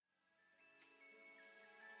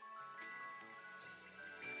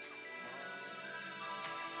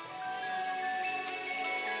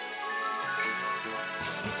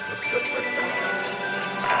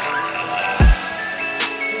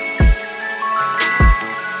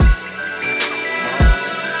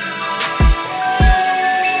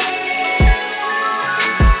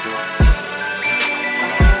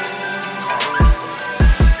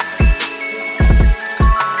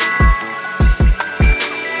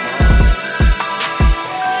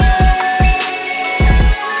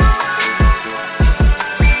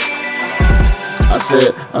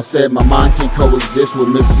said my mind can't coexist with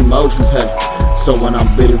mixed emotions, hey. So when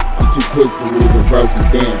I'm bitter, I'm too quick to leave it broken,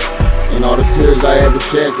 damn. And all the tears I ever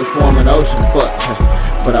shed could form an ocean, fuck, hey.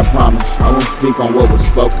 But I promise, I won't speak on what was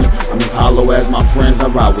spoken. I'm as hollow as my friends, I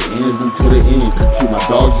ride with ends until the end. Treat my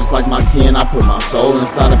dogs just like my kin, I put my soul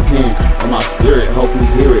inside a pen. Or my spirit, hope you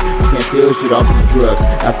hear it. I can't feel shit off these drugs.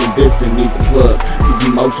 After this, they need the plug.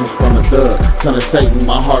 These emotions from a thug. Son of Satan,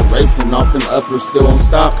 my heart racing. Off them uppers, still won't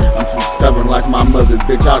stop. I'm too stubborn like my mother,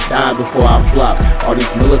 bitch, I'll die before I flop. All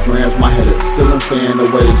these milligrams, my head a ceiling fan, the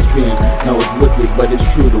way it spin. No, it's wicked, but it's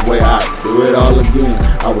true, the way I do it all again.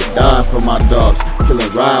 I would die for my dogs. Kill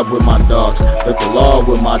and ride with my dogs, break the law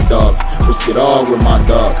with my dogs, risk it all with my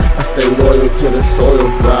dog. I stay loyal to the soil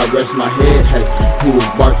where I rest my head. Hey, he was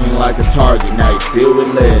barking like a target, now he filled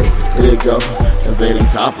with lead. Here it go, evading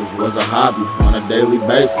coppers was a hobby on a daily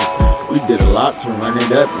basis. We did a lot to run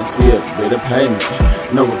it up and see a bit of payment.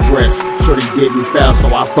 No regrets, shorty did me foul,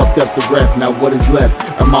 so I fucked up the ref. Now what is left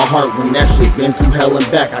of my heart when that shit been through hell and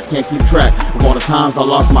back? I can't keep track of all the times I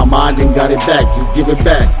lost my mind and got it back. Just give it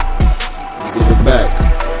back. Give it back.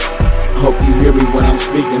 Hope you hear me when I'm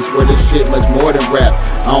speaking. Swear this shit much more than rap.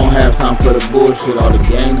 I don't have time for the bullshit, all the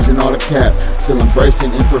games and all the cap. Still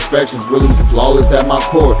embracing imperfections, really flawless at my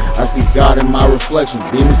core. I see God in my reflection.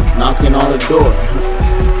 Demons knocking on the door.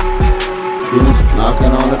 Demons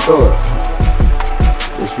knocking on the door.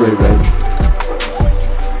 It's free, baby.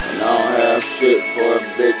 And I don't have shit for a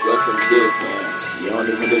bitch but some dick, man. You don't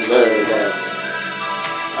even deserve that.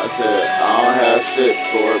 I said, I don't have shit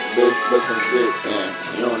for a bitch but some dick.